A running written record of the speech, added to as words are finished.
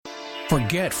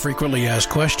Forget frequently asked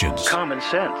questions. Common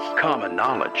sense, common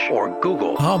knowledge, or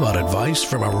Google. How about advice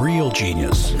from a real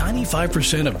genius?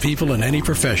 95% of people in any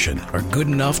profession are good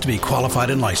enough to be qualified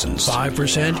and licensed.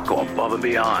 5% go above and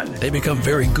beyond. They become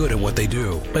very good at what they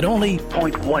do, but only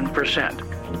 0.1%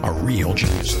 are real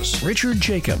geniuses. Richard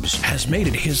Jacobs has made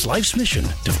it his life's mission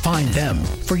to find them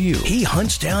for you. He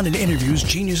hunts down and interviews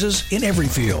geniuses in every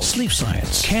field: sleep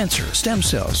science, cancer, stem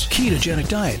cells, ketogenic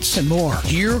diets, and more.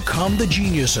 Here come the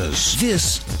geniuses.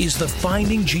 This is the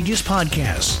Finding Genius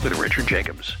Podcast with Richard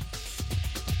Jacobs.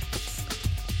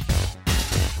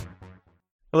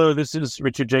 Hello, this is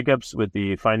Richard Jacobs with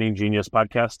the Finding Genius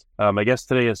Podcast. My guest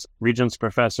today is Regents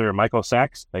Professor Michael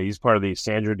Sachs. He's part of the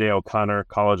Sandra Day O'Connor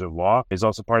College of Law. He's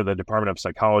also part of the Department of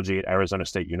Psychology at Arizona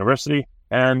State University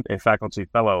and a faculty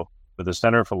fellow with the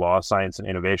Center for Law, Science, and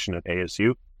Innovation at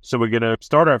ASU. So we're going to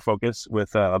start our focus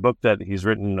with a book that he's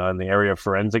written on the area of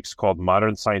forensics called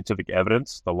Modern Scientific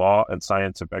Evidence, the Law and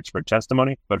Science of Expert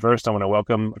Testimony. But first, I want to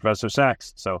welcome Professor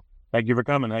Sachs. So thank you for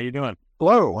coming. How you doing?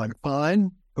 Hello, I'm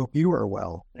fine. Hope you are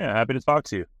well. Yeah, happy to talk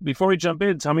to you. Before we jump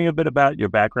in, tell me a bit about your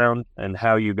background and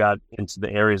how you got into the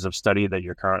areas of study that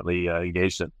you're currently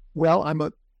engaged in. Well, I'm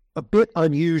a bit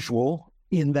unusual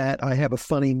in that I have a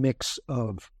funny mix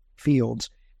of fields.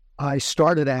 I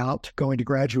started out going to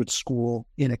graduate school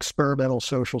in experimental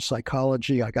social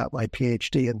psychology. I got my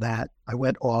PhD in that. I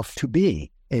went off to be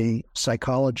a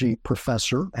psychology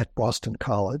professor at Boston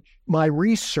College. My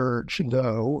research,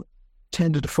 though,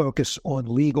 tended to focus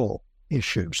on legal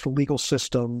issues, the legal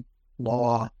system,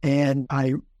 law, and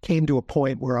I came to a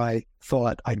point where I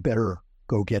thought I'd better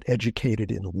go get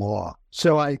educated in law.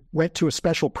 So I went to a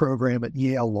special program at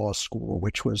Yale Law School,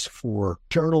 which was for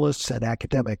journalists and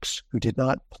academics who did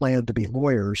not plan to be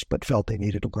lawyers, but felt they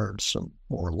needed to learn some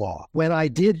more law.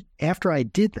 After I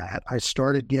did that, I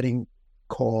started getting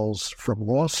calls from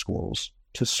law schools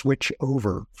to switch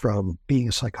over from being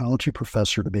a psychology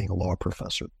professor to being a law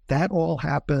professor. That all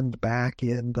happened back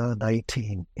in the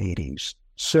 1980s.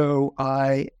 So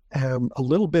I am a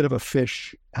little bit of a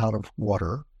fish out of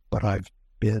water, but I've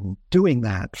been doing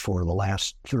that for the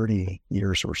last 30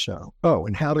 years or so. Oh,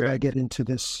 and how did I get into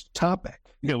this topic?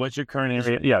 Yeah, what's your current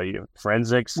area? Yeah, you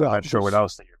forensics. Well, I'm not sure what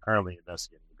else that you're currently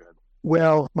investigating.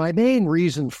 Well, my main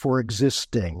reason for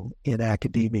existing in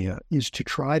academia is to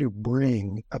try to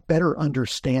bring a better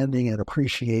understanding and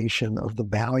appreciation of the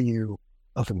value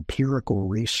of empirical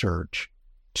research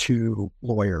to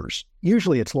lawyers.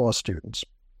 Usually it's law students,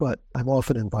 but I'm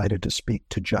often invited to speak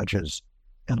to judges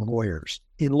and lawyers.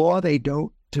 In law, they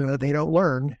don't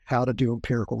learn how to do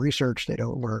empirical research. They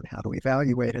don't learn how to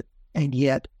evaluate it. And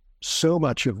yet, so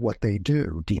much of what they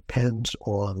do depends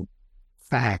on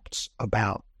facts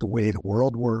about the way the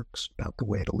world works, about the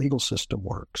way the legal system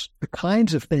works, the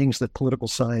kinds of things that political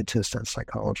scientists and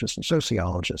psychologists and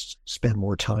sociologists spend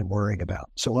more time worrying about.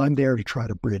 So I'm there to try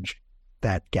to bridge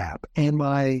that gap. And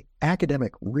my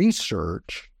academic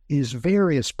research is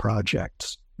various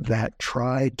projects that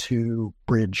try to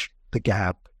bridge the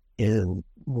gap in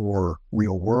more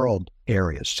real-world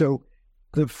areas. So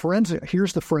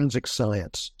here's the forensic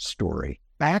science story.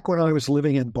 Back when I was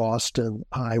living in Boston,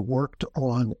 I worked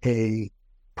on a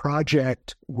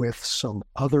project with some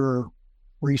other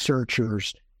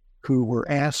researchers who were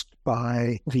asked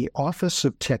by the Office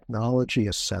of Technology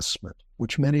Assessment,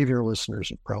 which many of your listeners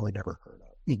have probably never heard of.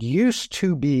 It used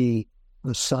to be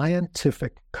the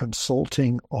scientific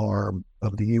consulting arm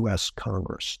of the U.S.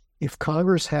 Congress. If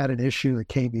Congress had an issue that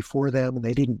came before them and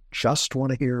they didn't just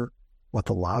want to hear what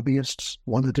the lobbyists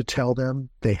wanted to tell them,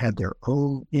 they had their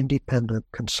own independent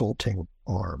consulting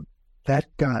arm. That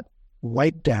got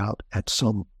wiped out at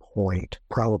some point,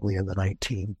 probably in the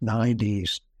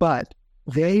 1990s, but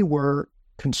they were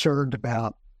concerned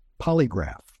about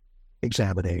polygraph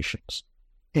examinations.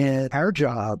 And our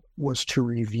job was to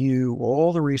review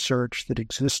all the research that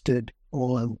existed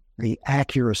on the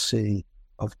accuracy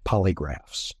of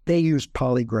polygraphs. They used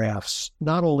polygraphs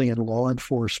not only in law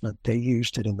enforcement, they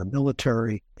used it in the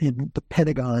military, in the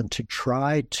Pentagon, to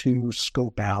try to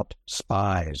scope out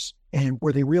spies. And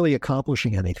were they really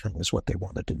accomplishing anything is what they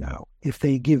wanted to know. If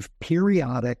they give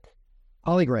periodic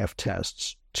polygraph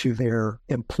tests to their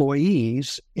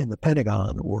employees in the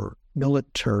Pentagon or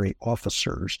military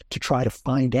officers to try to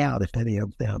find out if any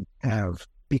of them have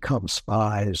become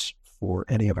spies for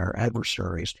any of our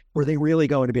adversaries, were they really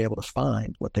going to be able to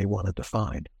find what they wanted to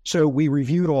find? So we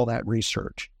reviewed all that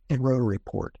research and wrote a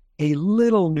report. A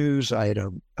little news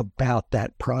item about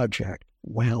that project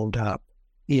wound up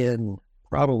in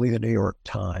probably the New York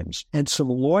Times, and some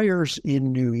lawyers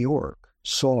in New York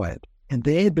saw it, and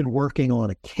they had been working on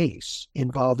a case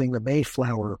involving the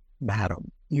Mayflower Madam.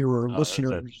 Your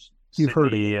listeners You've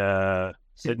heard of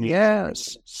Sydney.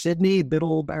 Yes, Sydney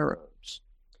Biddle Barrows.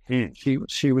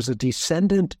 She was a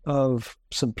descendant of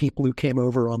some people who came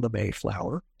over on the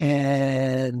Mayflower.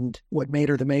 And what made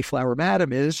her the Mayflower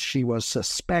Madam is she was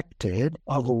suspected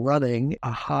of running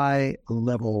a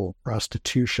high-level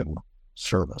prostitution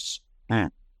service.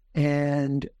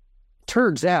 And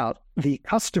turns out the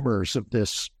customers of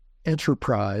this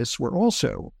enterprise were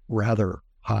also rather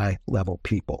high-level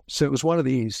people. So it was one of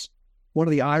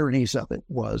the ironies of it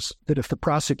was that if the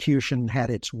prosecution had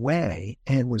its way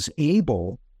and was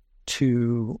able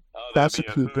to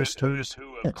prosecute this, who's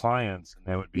who of clients, and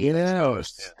that would be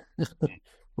yes,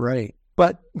 right.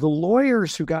 But the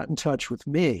lawyers who got in touch with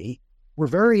me were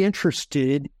very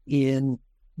interested in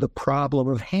the problem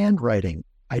of handwriting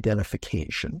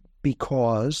identification,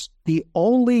 because the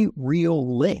only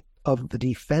real link of the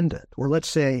defendant, or let's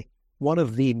say one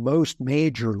of the most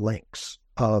major links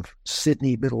of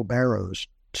Sydney Biddle Barrows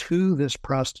to this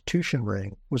prostitution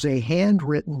ring, was a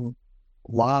handwritten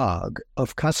log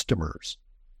of customers.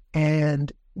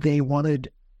 And they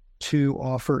wanted to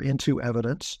offer into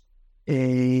evidence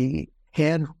a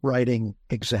handwriting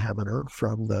examiner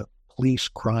from the police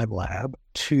crime lab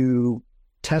to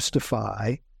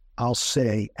testify, I'll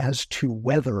say, as to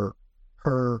whether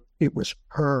it was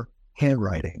her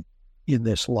handwriting in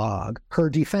this log. Her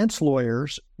defense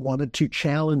lawyers wanted to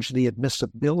challenge the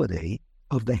admissibility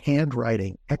of the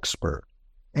handwriting expert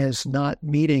as not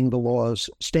meeting the law's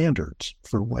standards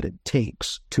for what it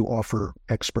takes to offer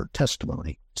expert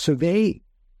testimony. So they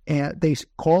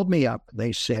called me up and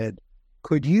they said,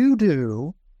 could you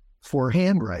do for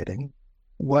handwriting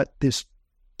what this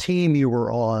team you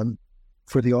were on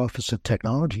for the Office of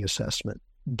Technology Assessment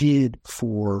did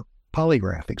for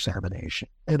polygraph examination?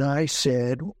 And I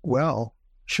said, well,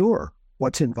 sure.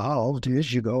 What's involved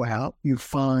is you go out, you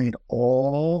find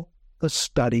all the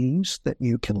studies that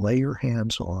you can lay your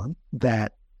hands on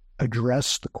that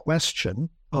address the question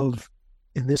of,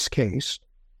 in this case,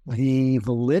 the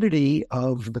validity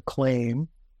of the claim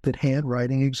that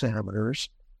handwriting examiners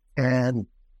and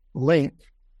link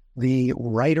the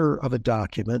writer of a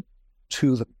document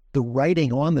to the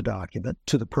writing on the document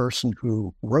to the person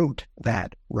who wrote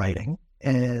that writing,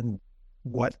 and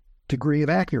what degree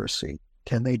of accuracy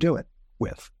can they do it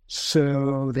with.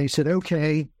 So they said,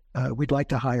 okay, we'd like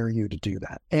to hire you to do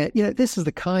that. And, this is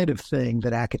the kind of thing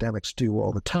that academics do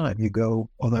all the time. You go,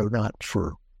 although not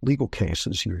for legal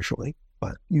cases usually,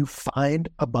 but you find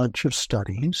a bunch of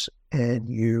studies and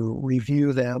you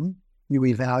review them, you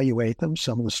evaluate them.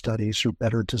 Some of the studies are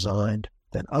better designed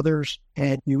than others,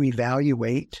 and you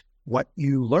evaluate what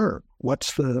you learn.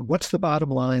 What's the bottom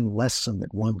line lesson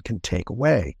that one can take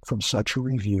away from such a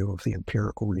review of the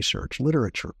empirical research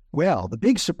literature? Well, the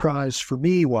big surprise for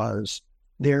me was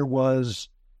there was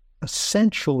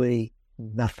essentially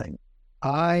nothing.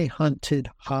 I hunted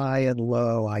high and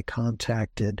low. I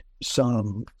contacted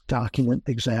some document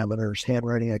examiners,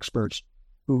 handwriting experts,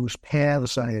 whose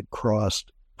paths I had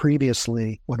crossed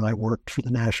previously when I worked for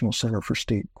the National Center for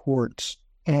State Courts.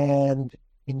 And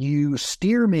you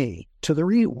steer me to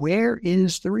where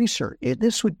is the research?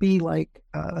 This would be like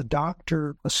a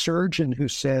doctor, a surgeon who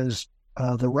says,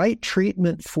 the right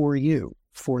treatment for you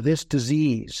for this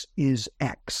disease is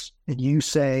X. And you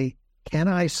say, can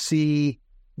I see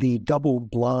the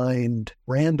double-blind,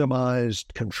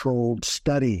 randomized, controlled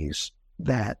studies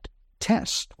that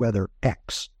test whether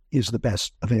X is the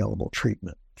best available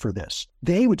treatment for this?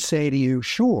 They would say to you,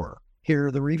 sure, here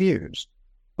are the reviews.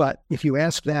 But if you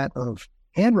ask that of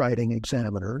handwriting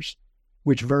examiners,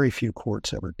 which very few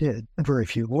courts ever did, and very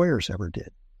few lawyers ever did,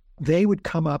 they would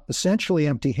come up essentially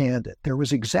empty-handed. There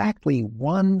was exactly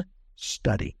one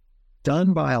study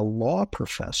done by a law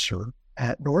professor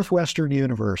at Northwestern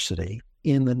University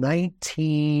in the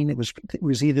it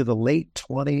was either the late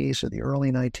 20s or the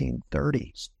early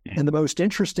 1930s. And the most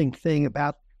interesting thing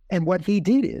and what he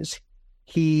did is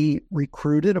he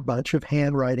recruited a bunch of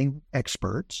handwriting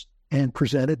experts and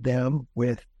presented them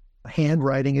with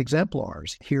handwriting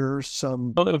exemplars. Here's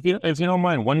some... Well, if you don't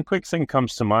mind, one quick thing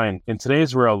comes to mind. In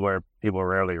today's world where people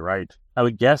rarely write, I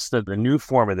would guess that the new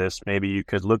form of this, maybe you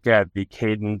could look at the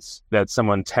cadence that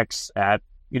someone texts at.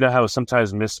 You know how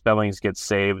sometimes misspellings get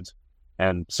saved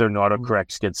and certain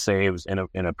autocorrects get saved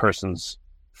in a person's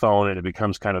phone, and it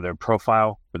becomes kind of their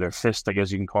profile or their fist, I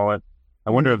guess you can call it. I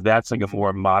wonder if that's like a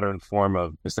more modern form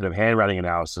of, instead of handwriting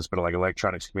analysis, but like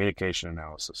electronics communication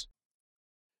analysis.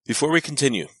 Before we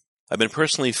continue, I've been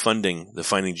personally funding the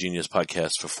Finding Genius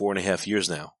podcast for 4.5 years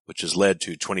now, which has led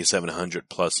to 2,700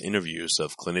 plus interviews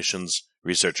of clinicians,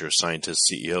 researchers, scientists,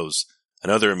 CEOs,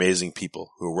 and other amazing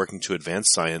people who are working to advance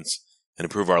science and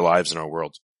improve our lives and our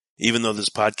world. Even though this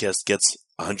podcast gets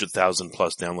 100,000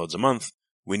 plus downloads a month,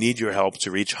 we need your help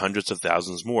to reach hundreds of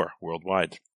thousands more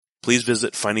worldwide. Please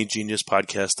visit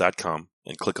findinggeniuspodcast.com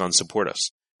and click on Support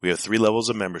Us. We have 3 levels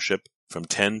of membership from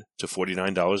 $10 to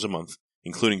 $49 a month,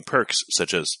 including perks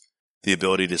such as the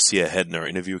ability to see ahead in our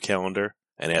interview calendar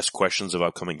and ask questions of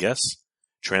upcoming guests,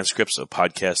 transcripts of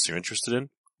podcasts you're interested in,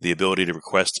 the ability to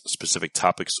request specific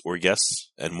topics or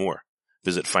guests, and more.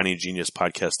 Visit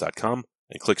findinggeniuspodcast.com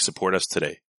and click Support Us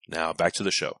today. Now back to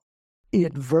the show.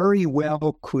 It very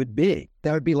well could be.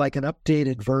 That would be like an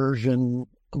updated version,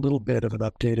 a little bit of an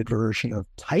updated version of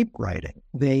typewriting.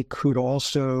 They could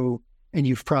also, and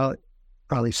you've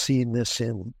probably seen this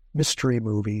in mystery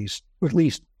movies, or at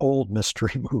least old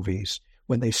mystery movies,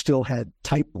 when they still had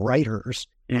typewriters.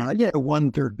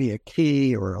 One, there'd be a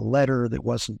key or a letter that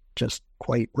wasn't just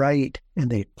quite right, and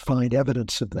they'd find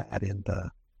evidence of that in the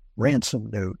ransom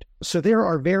note. So there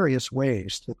are various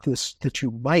ways that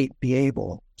you might be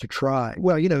able to try.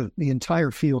 Well, the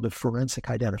entire field of forensic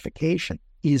identification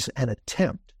is an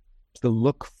attempt to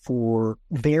look for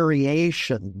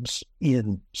variations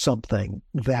in something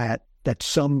that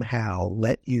somehow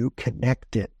let you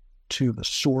connect it to the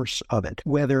source of it,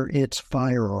 whether it's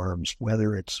firearms,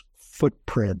 whether it's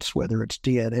footprints, whether it's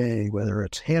DNA, whether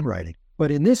it's handwriting. But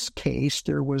in this case,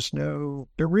 there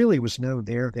really was no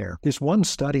there. There's one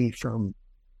study from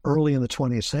early in the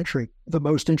 20th century. The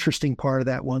most interesting part of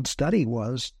that one study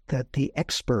was that the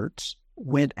experts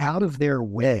went out of their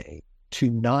way to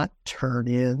not turn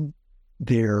in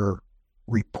their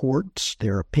reports,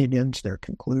 their opinions, their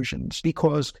conclusions,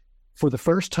 because for the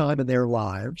first time in their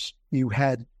lives, you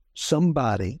had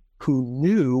somebody who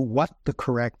knew what the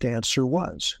correct answer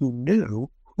was, who knew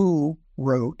who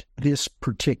wrote this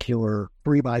particular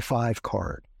 3x5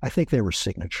 card. I think they were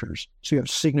signatures. So you have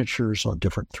signatures on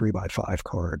different 3x5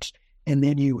 cards. And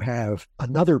then you have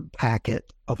another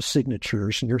packet of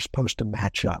signatures, and you're supposed to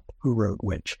match up who wrote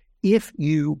which. If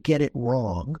you get it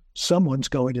wrong, someone's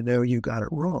going to know you got it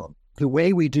wrong. The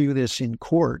way we do this in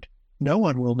court, no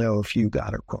one will know if you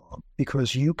got it wrong,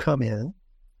 because you come in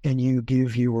and you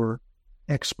give your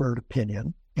expert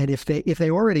opinion. And if they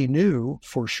already knew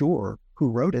for sure who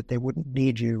wrote it, they wouldn't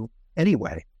need you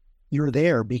anyway. You're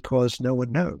there because no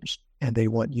one knows, and they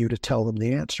want you to tell them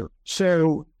the answer.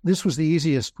 So this was the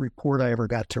easiest report I ever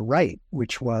got to write,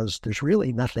 which was there's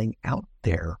really nothing out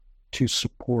there to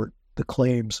support the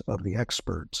claims of the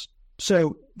experts.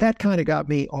 So that kind of got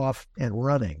me off and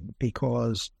running,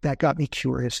 because that got me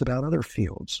curious about other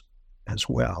fields as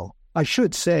well. I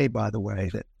should say, by the way,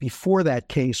 that before that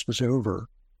case was over,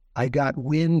 I got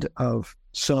wind of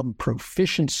some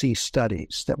proficiency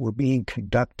studies that were being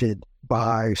conducted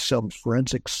by some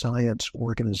forensic science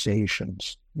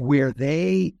organizations, where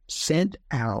they sent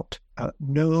out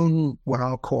what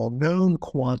I'll call known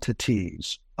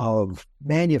quantities of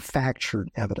manufactured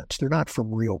evidence. They're not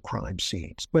from real crime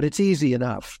scenes, but it's easy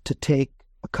enough to take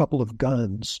a couple of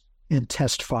guns and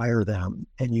test fire them,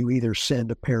 and you either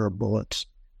send a pair of bullets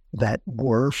that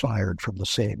were fired from the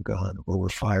same gun or were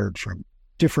fired from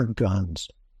different guns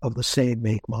of the same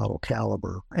make, model,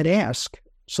 caliber, and ask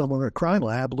someone at a crime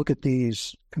lab, look at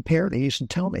these, compare these, and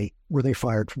tell me, were they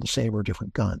fired from the same or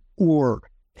different gun? Or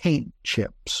paint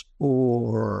chips,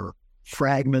 or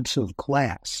fragments of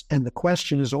glass. And the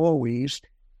question is always,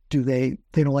 they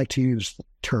don't like to use the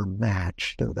term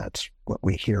match, though that's what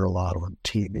we hear a lot on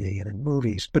TV and in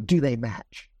movies, but do they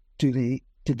match? Did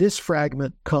this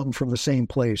fragment come from the same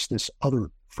place this other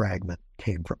fragment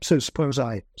came from? So suppose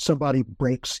somebody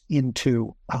breaks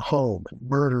into a home and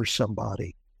murders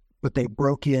somebody, but they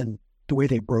broke in, the way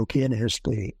they broke in is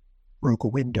they broke a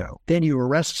window. Then you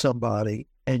arrest somebody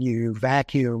and you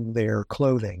vacuum their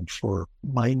clothing for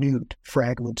minute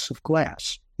fragments of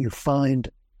glass.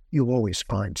 You'll always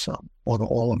find some on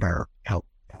all of our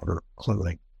outer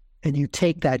clothing. And you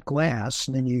take that glass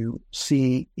and then you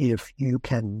see if you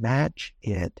can match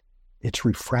its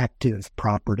refractive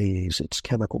properties, its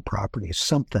chemical properties,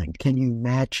 something. Can you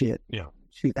match it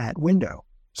to that window?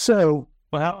 So,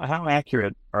 well, how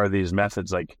accurate are these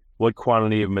methods? Like, what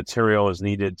quantity of material is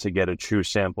needed to get a true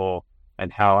sample,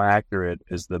 and how accurate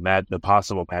is the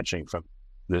possible matching from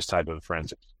this type of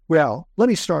forensics? Well, let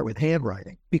me start with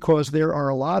handwriting, because there are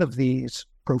a lot of these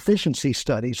proficiency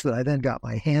studies that I then got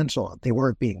my hands on. They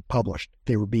weren't being published.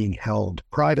 They were being held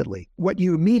privately. What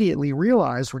you immediately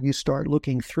realize when you start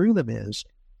looking through them is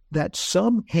that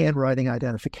some handwriting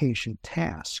identification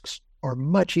tasks are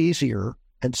much easier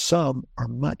and some are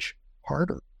much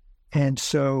harder. And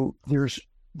so there's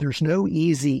no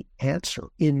easy answer.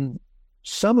 In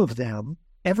some of them,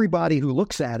 everybody who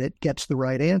looks at it gets the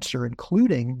right answer,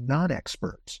 including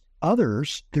non-experts.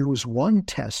 Others, there was one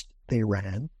test they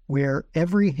ran where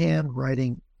every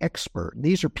handwriting expert, and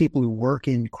these are people who work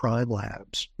in crime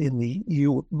labs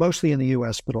mostly in the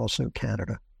US, but also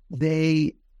Canada,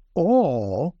 they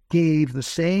all gave the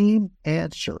same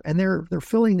answer. And they're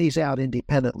filling these out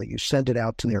independently. You send it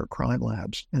out to their crime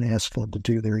labs and ask them to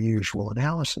do their usual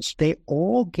analysis. They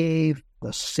all gave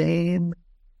the same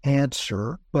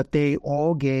answer, but they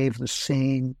all gave the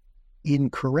same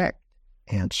incorrect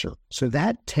answer. So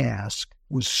that task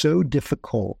was so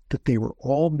difficult that they were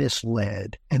all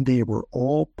misled and they were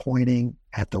all pointing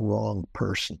at the wrong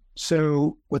person.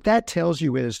 So what that tells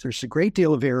you is there's a great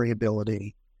deal of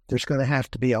variability. There's going to have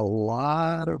to be a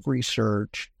lot of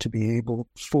research to be able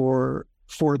for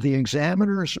the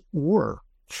examiners or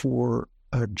for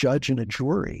a judge and a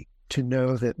jury to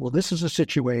know that, well, this is a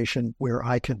situation where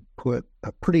I can put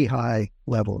a pretty high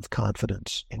level of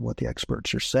confidence in what the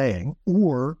experts are saying,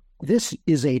 or this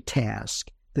is a task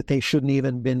that they shouldn't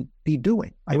even be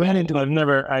doing. I've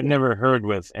never heard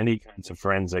with any kinds of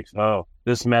forensics, oh,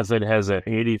 this method has an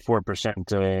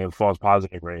 84% false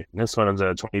positive rate, and this one has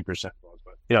a 20% false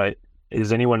positive.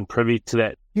 Is anyone privy to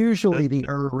that? Usually the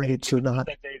error rates are not.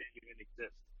 That data even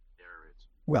exists. Error rates.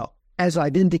 Well, as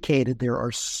I've indicated, there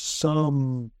are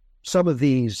some of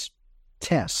these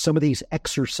tests, some of these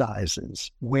exercises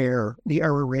where the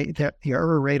error rate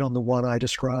on the one I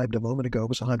described a moment ago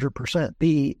was 100%.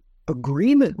 The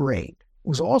agreement rate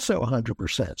was also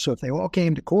 100%. So if they all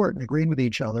came to court and agreed with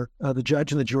each other, the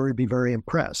judge and the jury would be very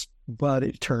impressed. But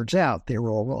it turns out they were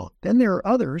all wrong. Then there are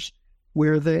others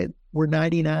where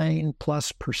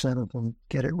 99+% of them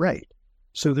get it right.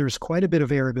 So there's quite a bit of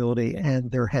variability,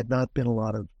 and there had not been a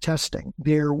lot of testing.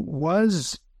 There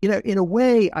was, in a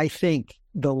way, I think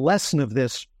the lesson of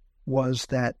this was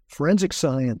that forensic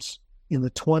science in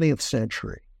the 20th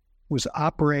century was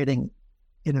operating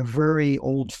in a very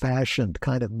old-fashioned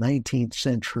kind of 19th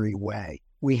century way.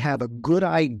 We have a good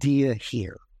idea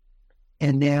here,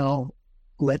 and now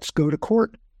let's go to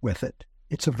court with it.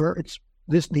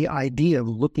 The idea of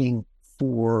looking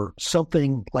for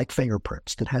something like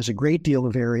fingerprints that has a great deal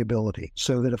of variability,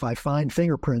 so that if I find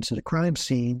fingerprints at a crime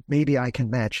scene, maybe I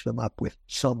can match them up with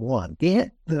someone.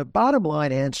 The bottom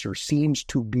line answer seems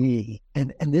to be,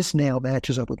 and this now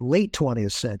matches up with late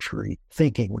 20th century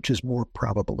thinking, which is more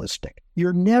probabilistic.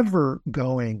 You're never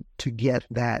going to get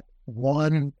that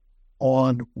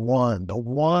one-on-one, the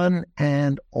one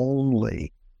and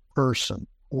only person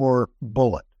or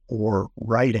bullet or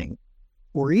writing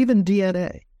or even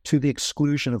DNA, to the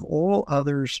exclusion of all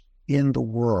others in the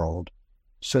world,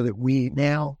 so that we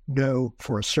now know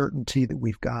for a certainty that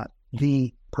we've got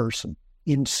the person.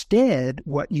 Instead,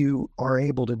 what you are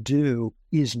able to do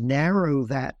is narrow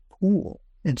that pool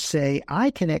and say,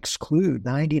 I can exclude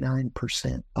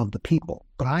 99% of the people,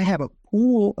 but I have a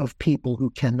pool of people who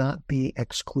cannot be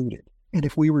excluded. And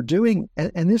if we were doing,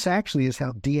 and this actually is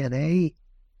how DNA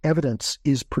evidence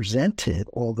is presented,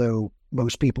 although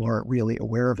most people aren't really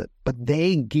aware of it, but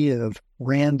they give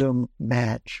random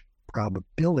match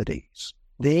probabilities.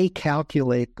 They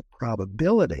calculate the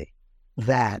probability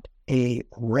that a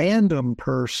random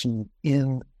person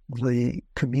in the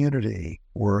community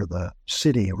or the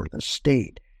city or the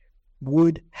state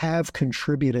would have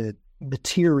contributed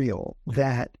material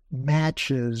that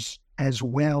matches as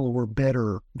well or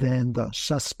better than the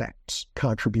suspect's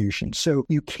contribution. So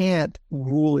you can't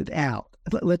rule it out.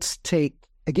 Let's take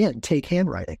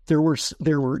handwriting. There were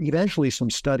eventually some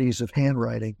studies of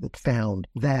handwriting that found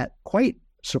that, quite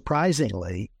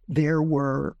surprisingly, there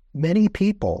were many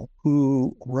people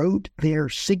who wrote their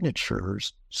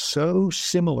signatures so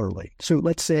similarly. So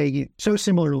let's say so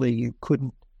similarly you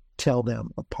couldn't tell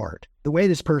them apart. The way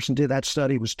this person did that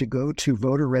study was to go to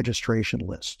voter registration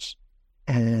lists.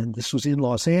 And this was in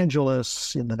Los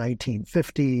Angeles in the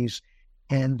 1950s.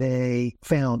 And they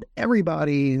found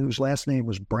everybody whose last name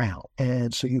was Brown.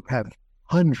 And so you have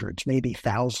hundreds, maybe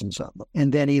thousands of them.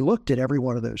 And then he looked at every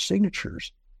one of those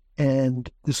signatures. And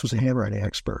this was a handwriting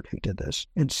expert who did this,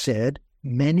 and said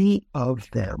many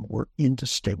of them were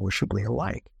indistinguishably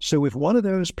alike. So if one of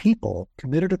those people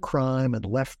committed a crime and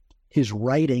left his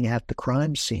writing at the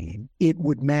crime scene, it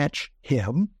would match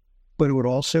him, but it would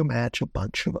also match a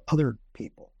bunch of other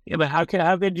people. Yeah, but how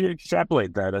could you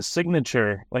extrapolate that? A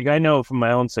signature, like I know from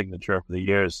my own signature over the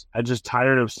years, I'm just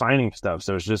tired of signing stuff,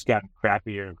 so it's just gotten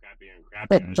crappier and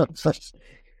crappier and crappier.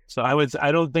 So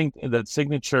I don't think that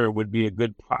signature would be a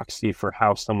good proxy for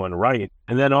how someone writes.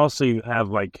 And then also you have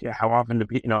how often do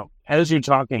people, as you're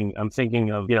talking, I'm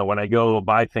thinking of, when I go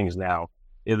buy things now,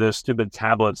 those stupid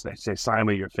tablets that say sign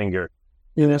with your finger.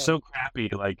 Yeah. They're so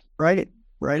crappy. Right.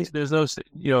 There's no,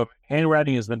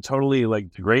 handwriting has been totally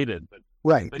degraded, but.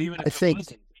 Right. But even if I think,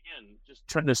 again, just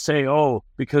trying to say, oh,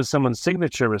 because someone's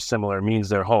signature was similar means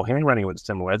their whole handwriting was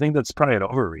similar. I think that's probably an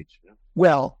overreach.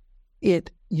 Well, it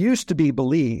used to be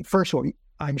believed, first of all,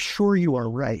 I'm sure you are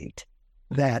right,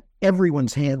 that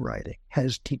everyone's handwriting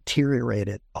has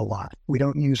deteriorated a lot. We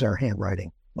don't use our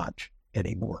handwriting much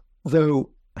anymore. Though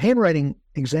handwriting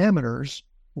examiners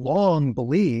long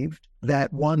believed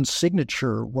that one's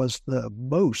signature was the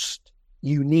most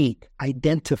unique,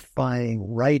 identifying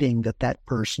writing that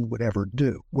person would ever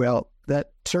do. Well,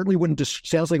 that certainly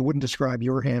sounds like it wouldn't describe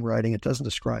your handwriting. It doesn't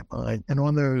describe mine. And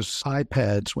on those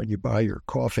iPads, when you buy your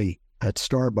coffee at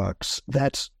Starbucks,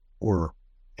 or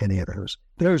any of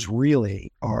those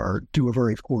really do a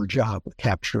very poor job of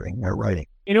capturing their writing.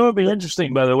 You know what would be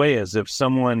interesting, by the way, is if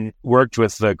someone worked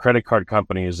with the credit card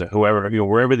companies, whoever,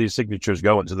 wherever these signatures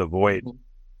go into the void,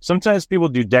 sometimes people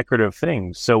do decorative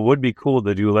things. So it would be cool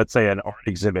to do, let's say, an art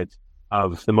exhibit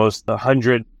of the most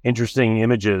 100 interesting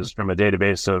images from a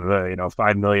database of,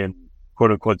 5 million,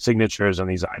 quote unquote, signatures on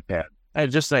these iPads.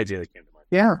 Just an idea that came to mind.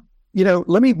 Yeah.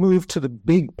 Let me move to the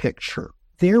big picture.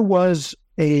 There was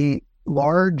a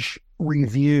large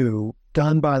review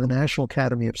done by the National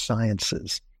Academy of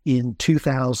Sciences in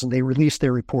 2000. They released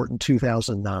their report in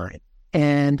 2009,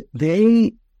 and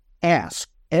they asked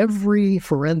every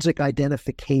forensic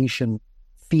identification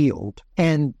field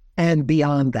and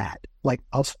beyond that, like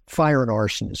fire and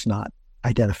arson is not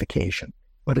identification,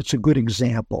 but it's a good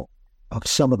example of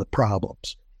some of the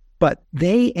problems. But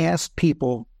they asked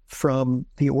people from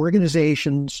the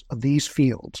organizations of these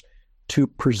fields to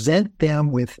present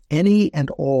them with any and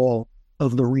all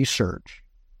of the research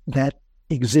that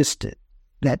existed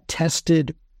that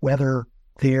tested whether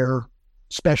their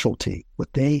specialty,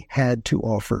 what they had to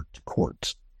offer to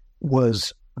courts,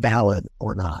 was valid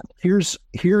or not. Here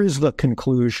is the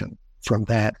conclusion from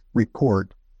that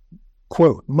report.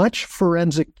 Quote, much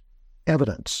forensic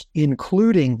evidence,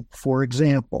 including, for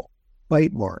example,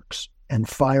 bite marks and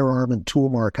firearm and tool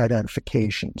mark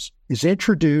identifications, is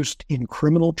introduced in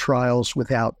criminal trials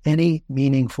without any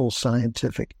meaningful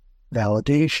scientific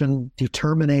validation,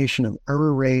 determination of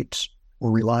error rates,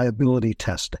 or reliability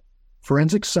testing.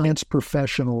 Forensic science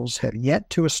professionals have yet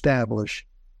to establish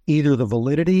either the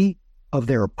validity of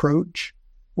their approach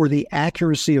or the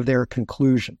accuracy of their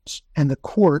conclusions, and the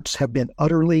courts have been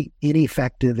utterly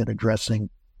ineffective in addressing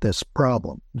this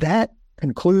problem. That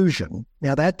conclusion,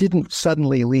 now that didn't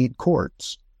suddenly lead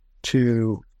courts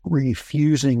to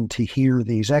refusing to hear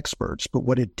these experts, but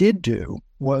what it did do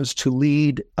was to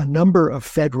lead a number of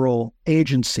federal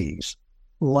agencies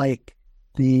like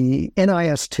the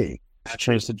NIST.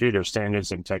 National Institute of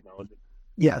Standards and Technology.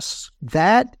 Yes,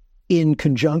 that in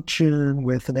conjunction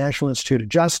with the National Institute of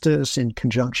Justice, in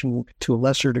conjunction to a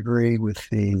lesser degree with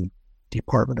the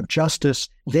Department of Justice,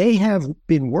 they have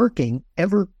been working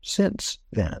ever since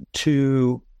then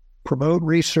to promote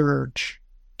research.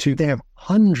 They have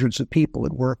hundreds of people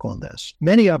that work on this,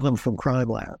 many of them from crime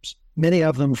labs, many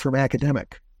of them from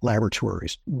academic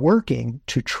laboratories, working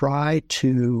to try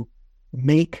to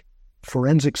make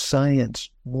forensic science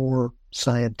more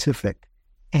scientific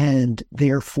and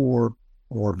therefore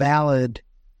more valid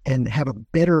and have a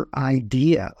better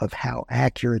idea of how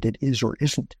accurate it is or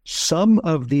isn't. Some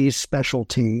of these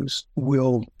specialties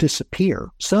will disappear.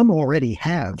 Some already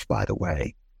have, by the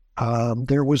way.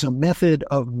 There was a method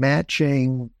of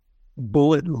matching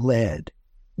bullet lead,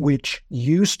 which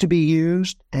used to be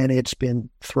used and it's been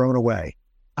thrown away.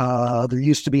 There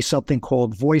used to be something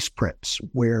called voice prints,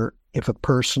 where if a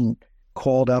person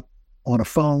called up on a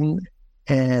phone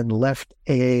and left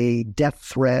a death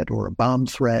threat or a bomb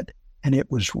threat and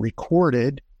it was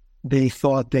recorded, they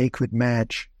thought they could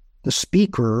match the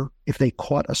speaker. If they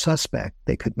caught a suspect,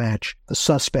 they could match the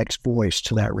suspect's voice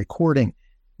to that recording.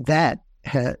 That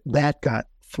got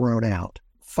thrown out.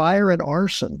 Fire and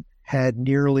arson had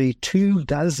nearly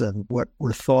 24 what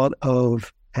were thought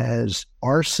of as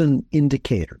arson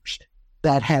indicators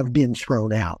that have been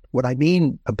thrown out. What I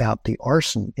mean about the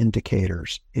arson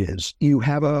indicators is you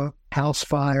have a house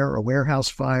fire, a warehouse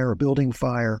fire, a building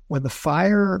fire. When the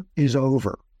fire is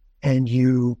over and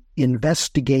you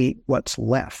investigate what's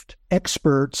left,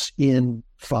 experts in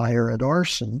fire and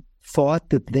arson thought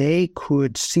that they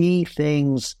could see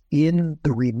things in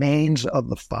the remains of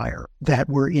the fire that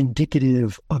were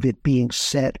indicative of it being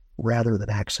set rather than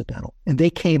accidental. And they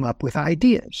came up with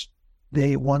ideas.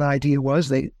 One idea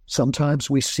was sometimes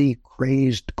we see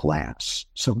crazed glass,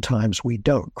 sometimes we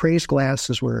don't. Crazed glass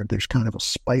is where there's kind of a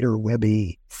spider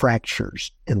webby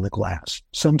fractures in the glass.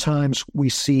 Sometimes we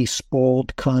see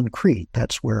spalled concrete.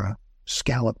 That's where a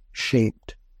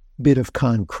scallop-shaped bit of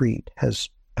concrete has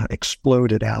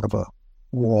exploded out of a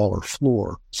wall or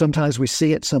floor. Sometimes we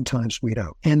see it, sometimes we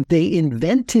don't. And they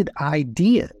invented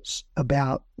ideas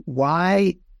about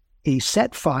why a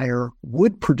set fire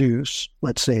would produce,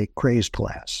 let's say, crazed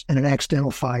glass, and an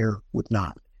accidental fire would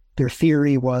not. Their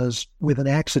theory was with an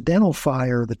accidental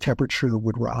fire, the temperature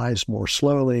would rise more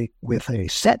slowly. With a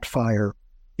set fire,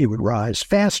 it would rise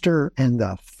faster, and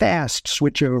the fast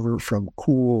switch over from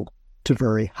cool to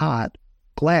very hot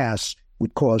glass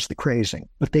would cause the crazing.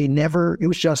 But they never, it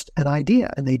was just an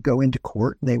idea, and they'd go into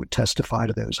court and they would testify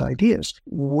to those ideas.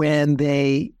 When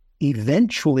they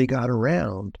eventually got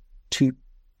around to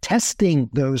testing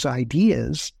those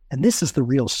ideas, and this is the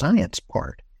real science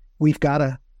part, we've got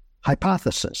a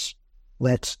hypothesis.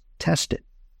 Let's test it.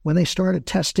 When they started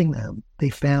testing them, they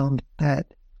found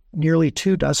that nearly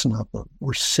 24 of them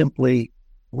were simply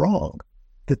wrong,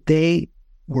 that they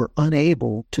were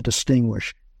unable to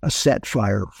distinguish a set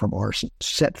fire from arson,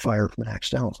 set fire from an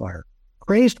accidental fire.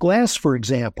 Crazed glass, for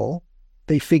example,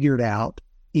 they figured out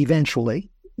eventually,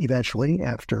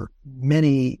 after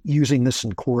many using this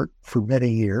in court for many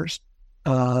years,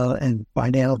 and by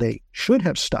now they should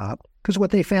have stopped, because what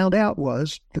they found out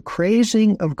was the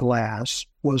crazing of glass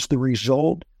was the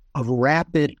result of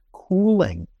rapid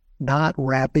cooling, not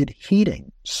rapid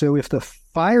heating. So if the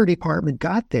fire department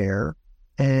got there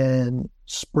and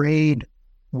sprayed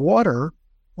water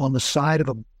on the side of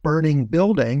a burning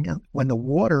building, when the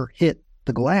water hit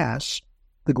the glass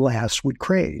would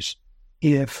craze.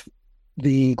 If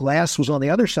the glass was on the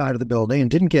other side of the building and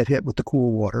didn't get hit with the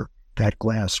cool water, that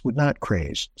glass would not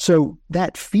craze. So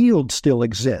that field still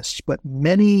exists, but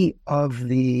many of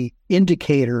the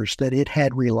indicators that it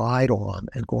had relied on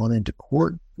and gone into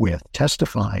court with,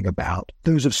 testifying about,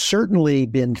 those have certainly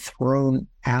been thrown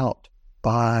out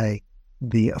by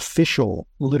the official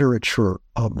literature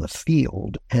of the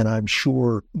field. And I'm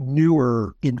sure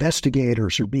newer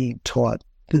investigators are being taught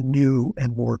the new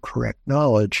and more correct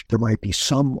knowledge. There might be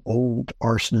some old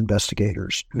arson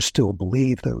investigators who still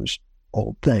believe those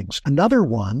old things. Another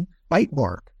one, bite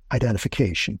mark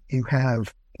identification. You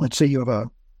have, let's say you have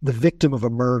the victim of a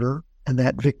murder, and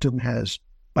that victim has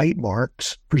bite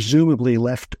marks, presumably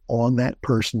left on that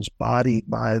person's body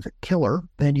by the killer.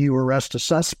 Then you arrest a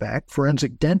suspect.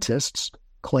 Forensic dentists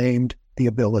claimed the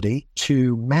ability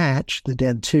to match the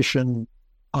dentition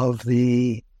of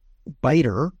the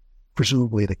biter,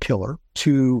 presumably the killer,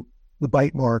 to the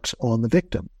bite marks on the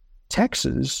victim.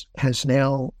 Texas has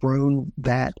now thrown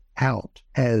that out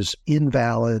as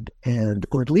invalid,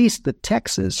 or at least the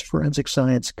Texas Forensic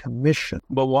Science Commission.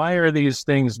 But why are these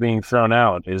things being thrown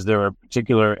out? Is there a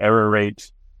particular error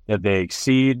rate that they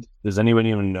exceed? Does anyone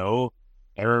even know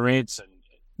error rates?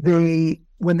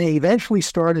 When they eventually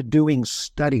started doing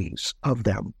studies of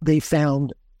them, they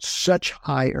found such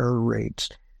high error rates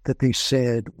that they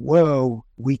said, whoa,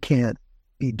 we can't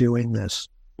be doing this.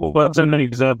 Well, what's an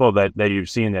example that you've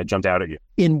seen that jumped out at you?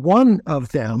 In one of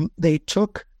them, they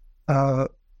took, I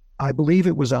believe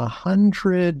it was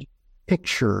 100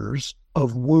 pictures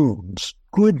of wounds,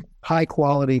 good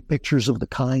high-quality pictures of the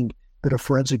kind that a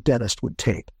forensic dentist would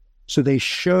take. So they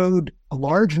showed a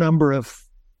large number of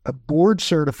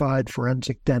board-certified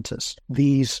forensic dentists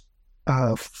these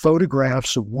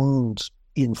photographs of wounds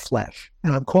in flesh.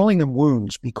 And I'm calling them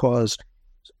wounds because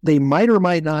they might or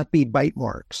might not be bite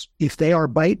marks. If they are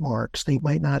bite marks, they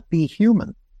might not be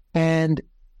human. And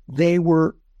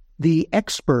the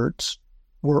experts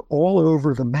were all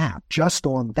over the map just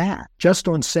on that, just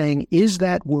on saying, is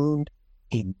that wound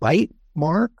a bite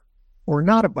mark or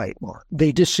not a bite mark?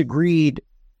 They disagreed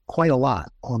quite a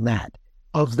lot on that.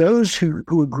 Of those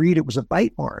who agreed it was a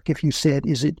bite mark, if you said,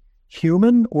 is it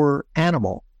human or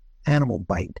animal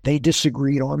bite, they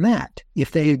disagreed on that.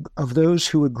 Of those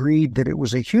who agreed that it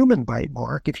was a human bite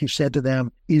mark, if you said to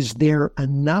them, is there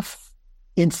enough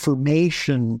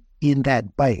information in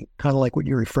that bite, kind of like what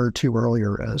you referred to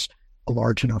earlier as a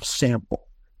large enough sample?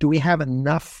 Do we have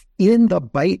enough in the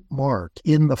bite mark,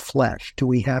 in the flesh? Do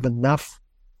we have enough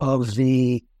of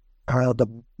the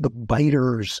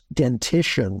biter's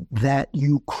dentition that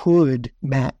you could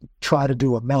try to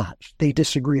do a match? They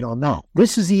disagreed on that.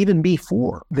 This is even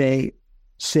before they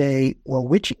say, well,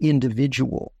 which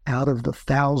individual out of the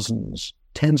thousands,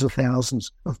 tens of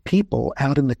thousands of people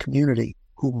out in the community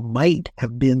who might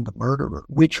have been the murderer,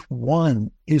 which one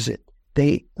is it?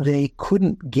 They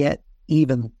couldn't get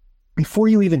even, before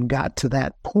you even got to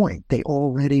that point, they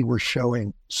already were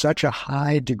showing such a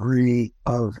high degree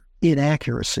of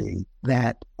inaccuracy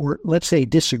that, or let's say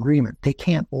disagreement, they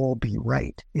can't all be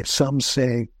right. If some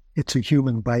say it's a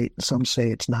human bite, some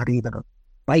say it's not even a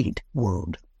bite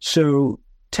wound. So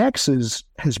Texas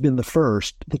has been the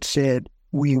first that said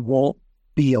we won't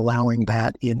be allowing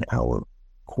that in our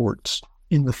courts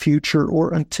in the future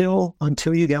or until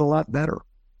you get a lot better.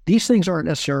 These things aren't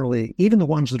necessarily, even the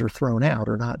ones that are thrown out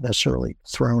are not necessarily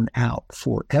thrown out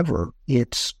forever.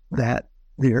 It's that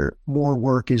more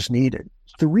work is needed.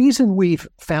 The reason we've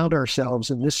found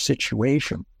ourselves in this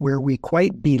situation where we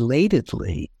quite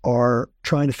belatedly are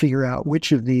trying to figure out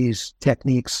which of these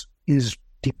techniques is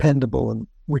dependable and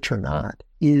which are not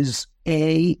is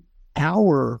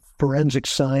our forensic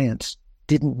science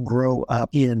didn't grow up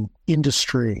in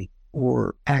industry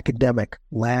or academic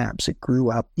labs. It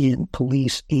grew up in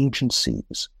police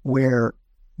agencies where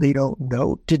they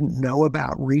didn't know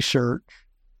about research,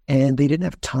 and they didn't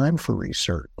have time for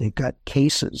research. They've got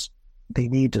cases they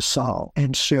need to solve.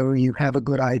 And so you have a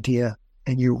good idea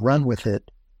and you run with it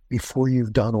before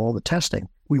you've done all the testing.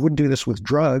 We wouldn't do this with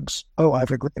drugs. Oh, I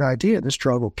have a great idea. This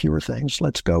drug will cure things.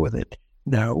 Let's go with it.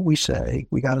 No, we say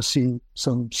we got to see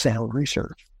some sound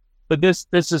research. But this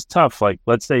is tough. Like,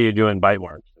 let's say you're doing bite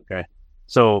marks, okay?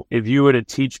 So if you were to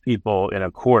teach people in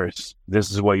a course,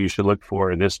 this is what you should look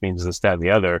for, and this means this, that, and the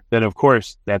other, then of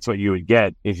course, that's what you would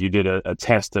get if you did a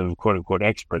test of quote unquote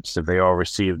experts, if they all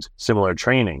received similar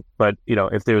training. But,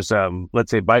 if there's,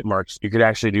 let's say bite marks, you could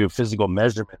actually do physical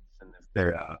measurements. And if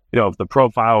they're, if the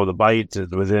profile of the bite is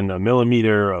within a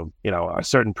millimeter of, a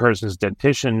certain person's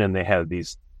dentition and they have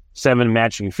these 7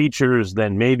 matching features,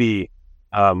 then maybe,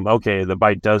 okay, the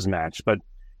bite does match. But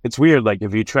it's weird, like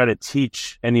if you try to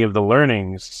teach any of the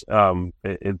learnings,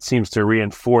 it seems to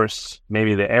reinforce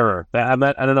maybe the error. I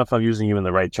don't know if I'm using you in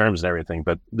the right terms and everything,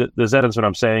 but that's what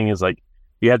I'm saying is like,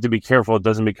 you have to be careful it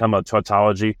doesn't become a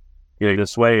tautology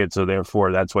this way, and so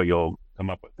therefore that's what you'll come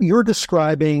up with. You're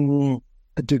describing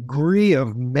a degree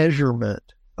of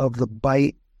measurement of the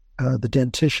bite, the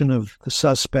dentition of the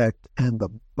suspect and the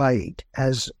bite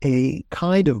as a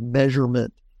kind of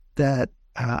measurement that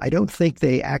I don't think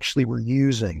they actually were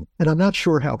using. And I'm not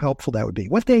sure how helpful that would be.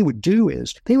 What they would do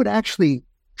is they would actually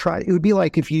it would be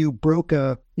like if you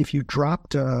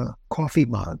dropped a coffee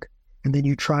mug and then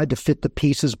you tried to fit the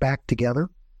pieces back together,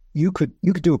 you could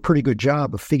do a pretty good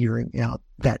job of figuring out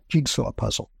that jigsaw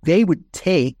puzzle. They would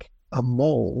take a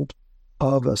mold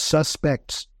of a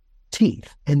suspect's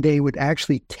teeth and they would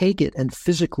actually take it and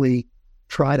physically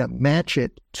try to match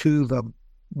it to the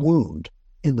wound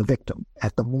in the victim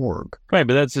at the morgue. Right,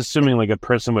 but that's assuming like a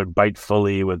person would bite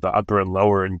fully with the upper and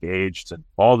lower engaged and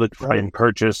all the fine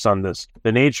purchase on this.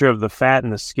 The nature of the fat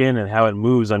and the skin and how it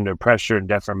moves under pressure and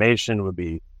deformation would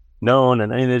be known.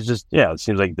 And it's just, it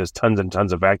seems like there's tons and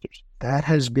tons of factors. That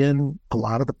has been a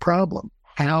lot of the problem.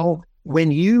 How, when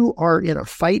you are in a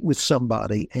fight with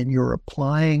somebody and you're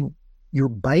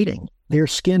biting, their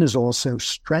skin is also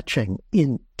stretching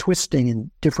twisting in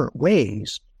different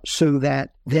ways. So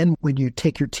that then when you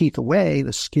take your teeth away,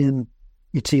 the skin,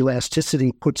 its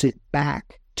elasticity puts it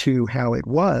back to how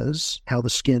the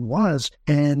skin was,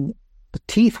 and the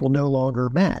teeth will no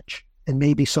longer match, and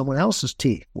maybe someone else's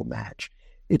teeth will match.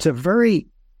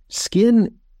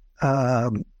 Skin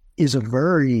is a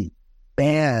very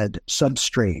bad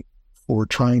substrate for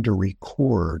trying to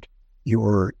record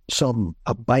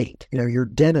a bite. Your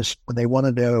dentist, when they want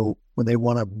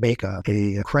to make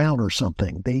a crown or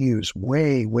something, they use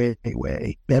way, way,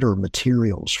 way better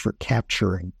materials for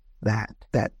capturing that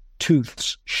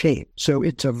tooth's shape. So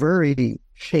it's a very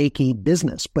shaky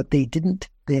business, but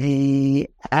they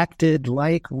acted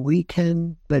like we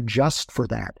can adjust for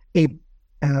that.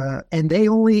 And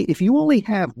if you only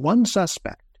have one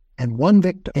suspect and one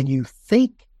victim and you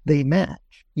think they match,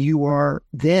 you are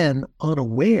then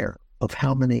unaware of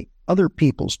how many other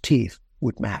people's teeth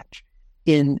would match.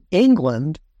 In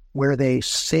England, where they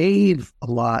save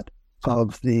a lot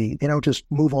of they don't just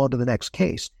move on to the next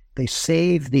case. They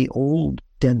save the old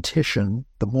dentition,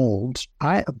 the molds.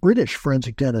 A British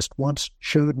forensic dentist once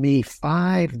showed me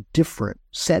 5 different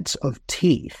sets of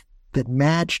teeth that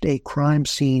matched a crime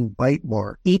scene bite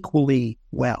mark equally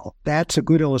well. That's a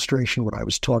good illustration of what I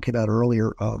was talking about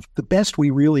earlier of the best we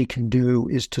really can do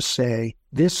is to say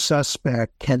this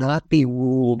suspect cannot be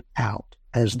ruled out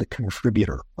as the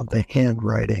contributor of the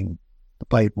handwriting, the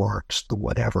bite marks, the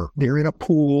whatever. They're in a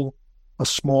pool, a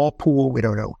small pool. We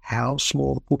don't know how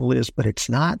small the pool is, but it's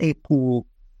not a pool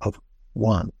of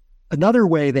one. Another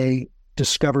way they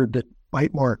discovered that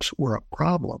bite marks were a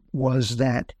problem was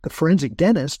that the forensic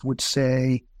dentist would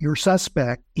say, your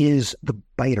suspect is the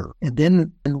biter. And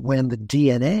then when the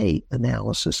DNA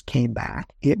analysis came back,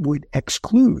 it would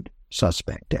exclude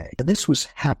suspect A. And this was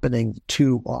happening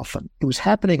too often. It was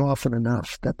happening often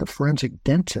enough that the forensic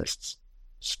dentists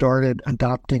started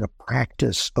adopting a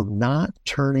practice of not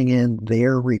turning in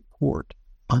their report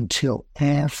until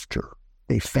after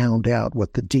they found out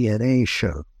what the DNA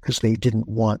showed, because they didn't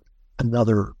want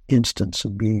another instance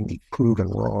of being proven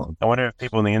wrong. I wonder if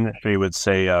people in the industry would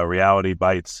say reality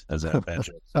bites as a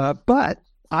measure. But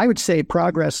I would say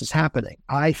progress is happening.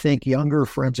 I think younger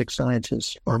forensic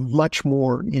scientists are much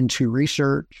more into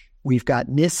research. We've got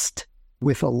NIST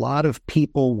with a lot of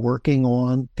people working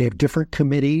on, they have different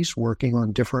committees working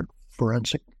on different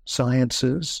forensic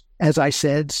sciences. As I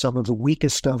said, some of the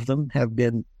weakest of them have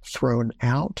been thrown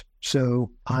out.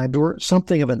 So I'm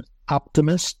something of an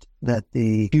optimist that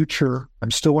the future,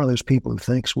 I'm still one of those people who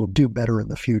thinks we'll do better in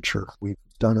the future we've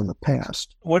done in the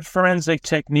past. What forensic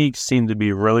techniques seem to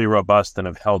be really robust and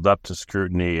have held up to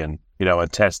scrutiny and,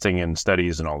 and testing and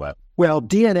studies and all that? Well,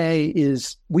 DNA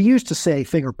is, we used to say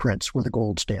fingerprints were the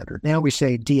gold standard. Now we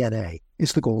say DNA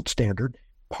is the gold standard,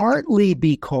 partly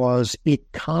because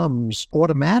it comes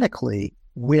automatically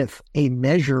with a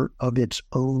measure of its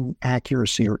own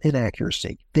accuracy or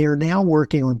inaccuracy. They are now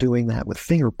working on doing that with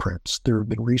fingerprints. There have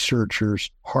been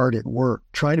researchers hard at work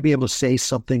trying to be able to say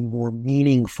something more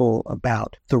meaningful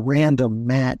about the random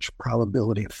match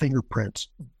probability of fingerprints.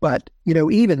 But,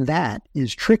 even that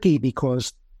is tricky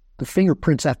because the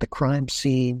fingerprints at the crime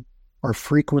scene are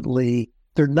frequently,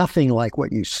 they're nothing like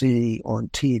what you see on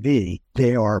TV.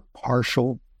 They are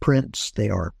partial prints, they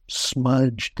are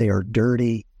smudged, they are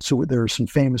dirty. So there are some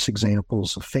famous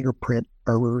examples of fingerprint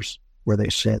errors where they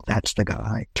said, that's the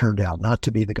guy, turned out not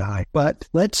to be the guy. But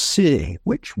let's see,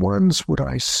 which ones would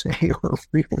I say are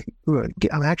really good?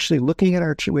 I'm actually looking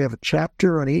at we have a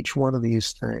chapter on each one of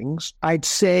these things. I'd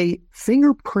say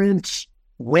fingerprints,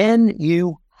 when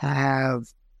you have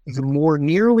the more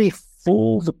nearly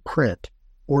full the print,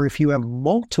 or if you have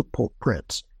multiple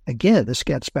prints, again, this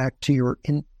gets back to your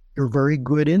very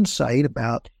good insight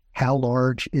about how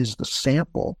large is the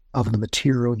sample of the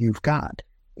material you've got.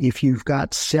 If you've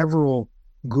got several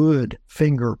good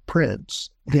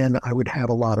fingerprints, then I would have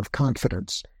a lot of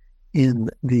confidence in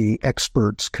the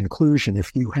expert's conclusion.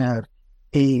 If you have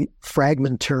a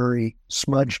fragmentary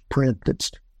smudged print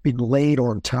that's been laid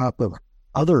on top of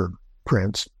other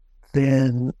prints,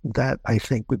 then that I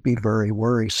think would be very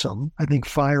worrisome. I think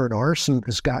fire and arson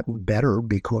has gotten better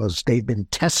because they've been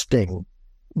testing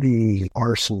the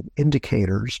arson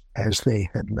indicators as they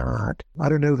had not. I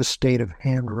don't know the state of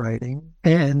handwriting.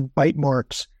 And bite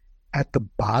marks at the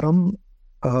bottom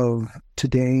of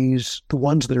the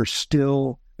ones that are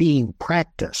still being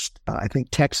practiced. I think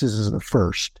Texas is the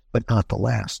first, but not the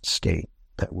last state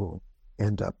that will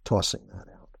end up tossing that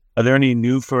out. Are there any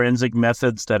new forensic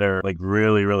methods that are like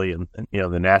really, really in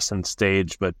the nascent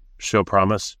stage but show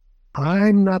promise?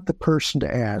 I'm not the person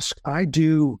to ask. I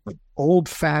do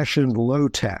old-fashioned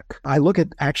low-tech. I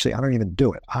don't even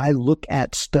do it. I look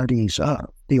at studies of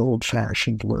the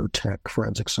old-fashioned low-tech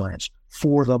forensic science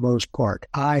for the most part.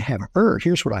 I have heard,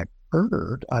 here's what I've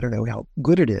heard, I don't know how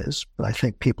good it is, but I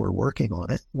think people are working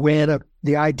on it.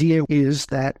 The idea is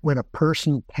that when a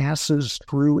person passes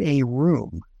through a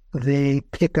room, they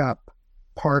pick up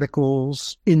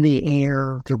particles in the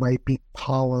air. There might be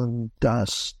pollen,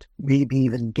 dust, maybe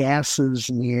even gases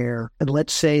in the air. And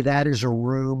let's say that is a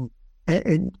room,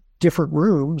 and different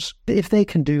rooms, if they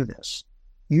can do this,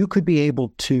 you could be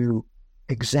able to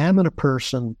examine a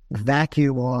person,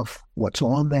 vacuum off what's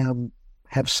on them,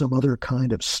 have some other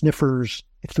kind of sniffers.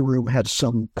 If the room had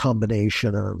some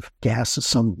combination of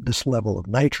gases, this level of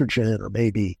nitrogen, or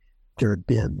maybe there had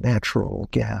been natural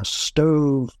gas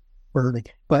stove burning.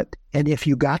 And if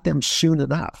you got them soon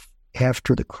enough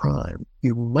after the crime,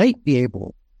 you might be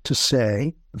able to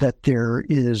say that there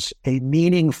is a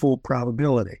meaningful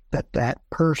probability that that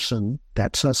person,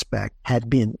 that suspect, had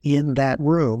been in that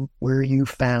room where you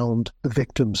found the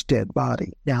victim's dead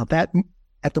body. Now, that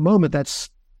at the moment, let's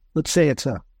say it's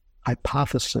a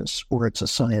hypothesis or it's a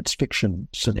science fiction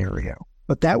scenario.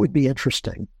 But that would be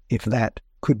interesting if that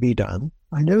could be done.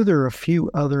 I know there are a few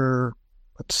other,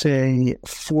 let's say,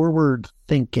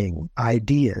 forward-thinking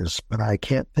ideas, but I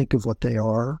can't think of what they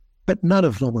are. But none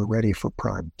of them are ready for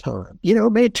prime time.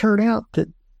 It may turn out that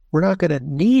we're not going to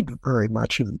need very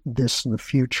much of this in the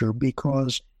future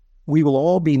because we will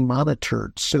all be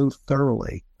monitored so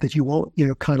thoroughly that you won't,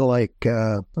 kind of like,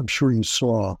 I'm sure you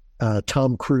saw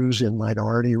Tom Cruise in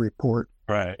Minority Report.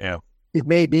 Right, yeah. It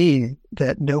may be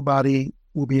that nobody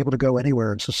will be able to go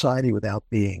anywhere in society without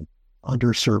being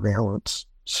under surveillance.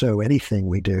 So anything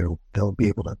we do, they'll be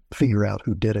able to figure out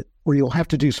who did it. Or you'll have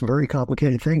to do some very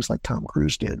complicated things like Tom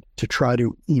Cruise did to try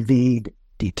to evade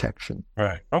detection.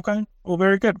 Right. Okay. Well,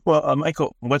 very good. Well,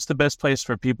 Michael, what's the best place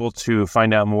for people to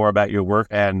find out more about your work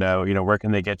and, where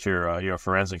can they get your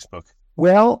forensics book?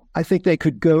 Well, I think they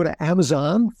could go to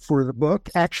Amazon for the book.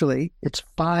 Actually, it's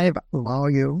 5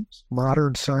 volumes,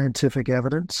 Modern Scientific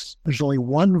Evidence. There's only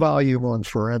 1 volume on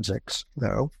forensics,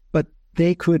 though. But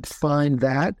they could find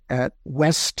that at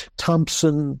West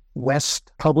Thompson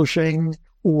West Publishing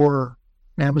or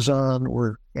Amazon,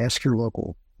 or ask your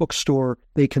local bookstore.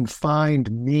 They can find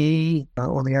me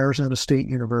on the Arizona State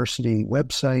University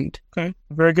website. Okay,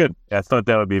 very good. I thought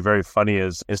that would be very funny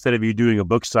is instead of you doing a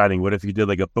book signing, what if you did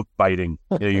like a book biting?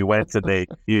 You went to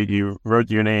you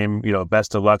wrote your name,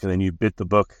 best of luck, and then you bit the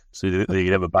book so that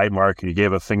you'd have a bite mark and you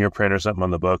gave a fingerprint or something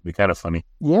on the book. It'd be kind of funny.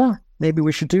 Yeah, maybe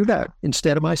we should do that.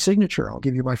 Instead of my signature, I'll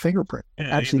give you my fingerprint.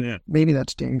 Yeah, actually, maybe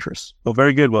that's dangerous. Well,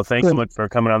 very good. Well, thanks so much for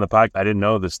coming on the podcast. I didn't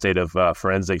know the state of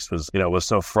forensics was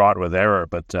so fraught with error,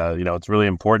 but it's really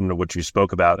important to what you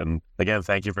spoke about. And again,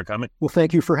 thank you for coming. Well,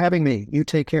 thank you for having me. You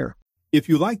take care. If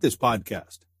you like this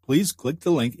podcast, please click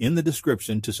the link in the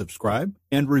description to subscribe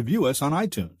and review us on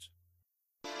iTunes.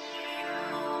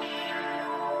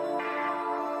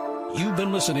 You've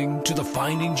been listening to the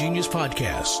Finding Genius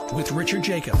podcast with Richard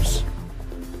Jacobs.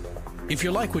 If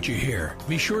you like what you hear,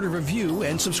 be sure to review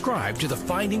and subscribe to the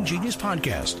Finding Genius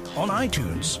podcast on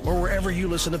iTunes or wherever you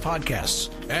listen to podcasts.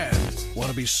 And want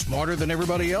to be smarter than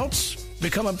everybody else?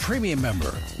 Become a premium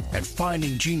member at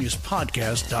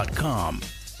findinggeniuspodcast.com.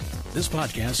 This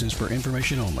podcast is for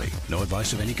information only. No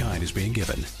advice of any kind is being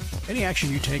given. Any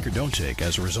action you take or don't take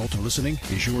as a result of listening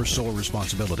is your sole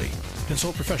responsibility.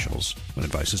 Consult professionals when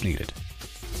advice is needed.